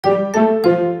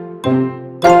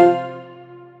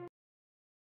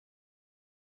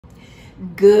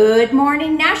Good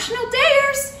morning, National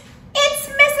Dayers. It's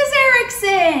Mrs.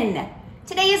 Erickson.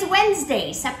 Today is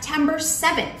Wednesday, September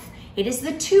 7th. It is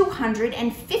the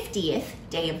 250th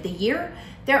day of the year.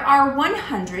 There are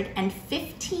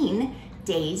 115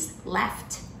 days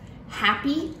left.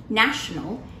 Happy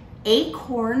National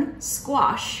Acorn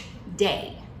Squash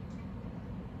Day.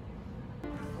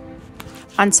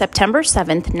 On September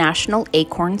 7th, National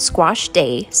Acorn Squash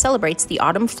Day celebrates the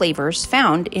autumn flavors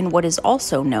found in what is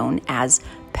also known as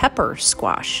pepper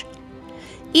squash.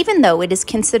 Even though it is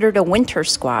considered a winter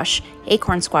squash,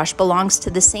 acorn squash belongs to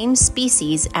the same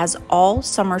species as all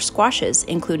summer squashes,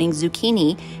 including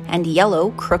zucchini and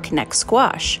yellow crookneck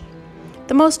squash.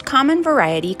 The most common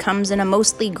variety comes in a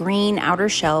mostly green outer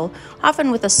shell,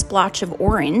 often with a splotch of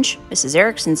orange, Mrs.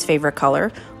 Erickson's favorite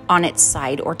color, on its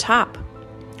side or top.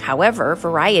 However,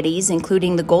 varieties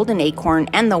including the golden acorn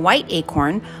and the white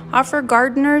acorn offer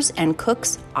gardeners and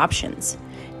cooks options.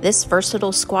 This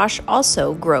versatile squash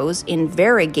also grows in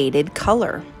variegated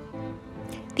color.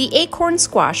 The acorn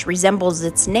squash resembles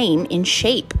its name in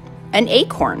shape, an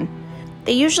acorn.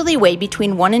 They usually weigh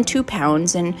between 1 and 2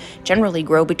 pounds and generally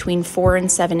grow between 4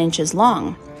 and 7 inches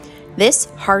long. This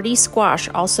hardy squash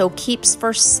also keeps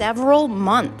for several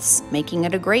months, making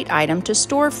it a great item to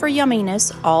store for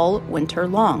yumminess all winter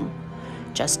long.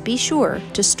 Just be sure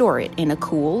to store it in a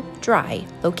cool, dry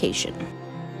location.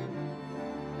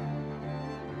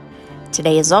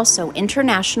 Today is also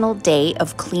International Day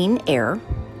of Clean Air,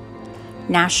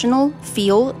 National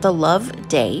Feel the Love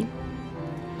Day,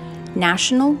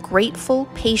 National Grateful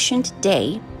Patient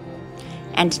Day,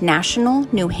 and National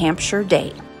New Hampshire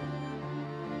Day.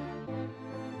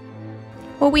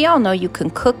 Well, we all know you can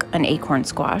cook an acorn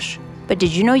squash, but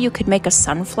did you know you could make a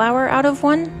sunflower out of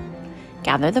one?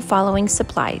 Gather the following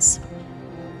supplies.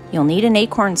 You'll need an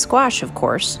acorn squash, of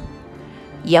course,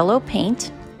 yellow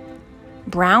paint,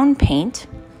 brown paint,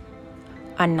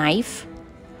 a knife,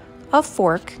 a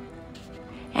fork,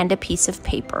 and a piece of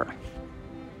paper.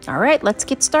 All right, let's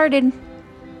get started.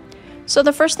 So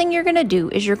the first thing you're going to do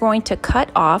is you're going to cut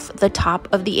off the top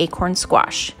of the acorn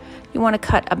squash. You want to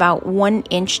cut about 1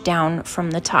 inch down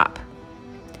from the top.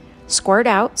 Squirt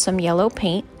out some yellow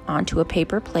paint onto a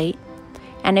paper plate,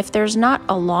 and if there's not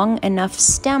a long enough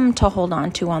stem to hold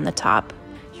on to on the top,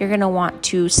 you're going to want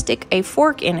to stick a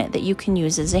fork in it that you can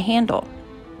use as a handle.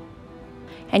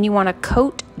 And you want to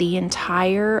coat the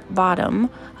entire bottom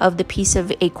of the piece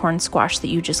of acorn squash that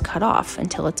you just cut off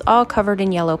until it's all covered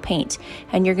in yellow paint,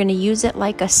 and you're going to use it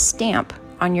like a stamp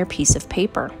on your piece of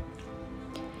paper.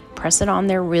 Press it on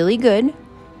there really good,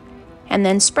 and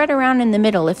then spread around in the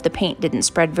middle if the paint didn't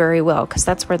spread very well, because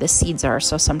that's where the seeds are,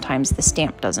 so sometimes the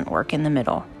stamp doesn't work in the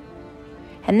middle.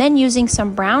 And then using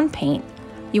some brown paint,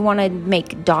 you want to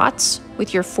make dots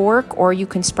with your fork, or you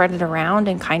can spread it around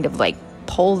and kind of like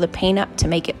pull the paint up to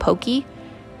make it pokey.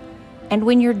 And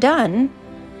when you're done,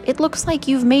 it looks like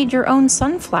you've made your own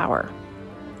sunflower.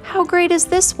 How great is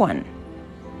this one?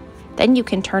 Then you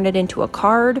can turn it into a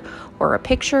card or a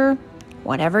picture,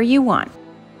 whatever you want.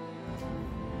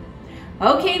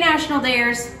 Okay, National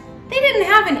Dayers, they didn't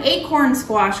have an acorn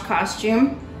squash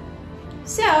costume,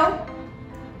 so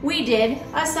we did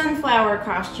a sunflower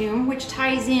costume, which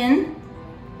ties in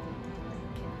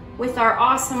with our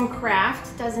awesome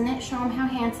craft, doesn't it? Show them how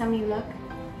handsome you look.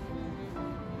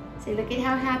 Say, look at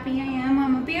how happy I am.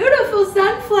 I'm a beautiful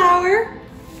sunflower.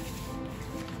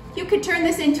 You could turn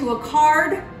this into a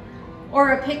card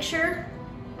or a picture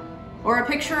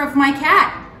of my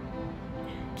cat.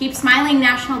 Keep smiling,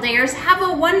 National Dayers. Have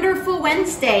a wonderful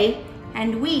Wednesday,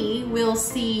 and we will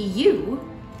see you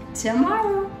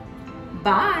tomorrow.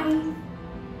 Bye.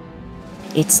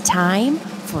 It's time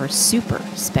for super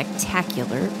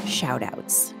spectacular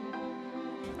shout-outs.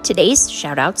 Today's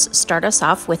shout-outs start us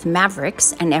off with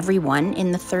Mavericks and everyone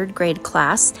in the 3rd grade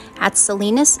class at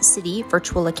Salinas City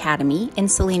Virtual Academy in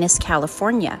Salinas,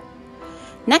 California.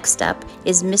 Next up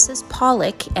is Mrs.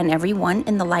 Pollock and everyone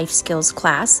in the Life Skills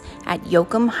class at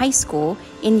Yoakum High School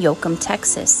in Yoakum,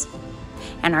 Texas.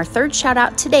 And our 3rd shout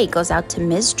out today goes out to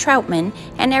Ms. Troutman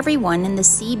and everyone in the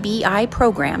CBI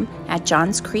program at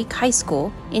Johns Creek High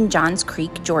School in Johns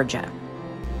Creek, Georgia.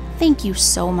 Thank you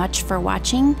so much for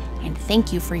watching, and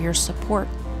thank you for your support.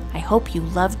 I hope you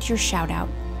loved your shout out.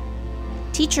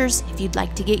 Teachers, if you'd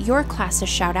like to get your class a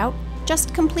shout out,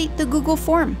 just complete the Google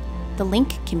form. The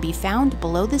link can be found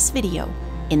below this video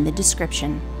in the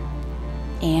description.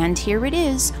 And here it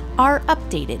is, our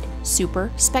updated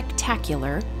super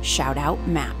spectacular shout out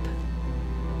map.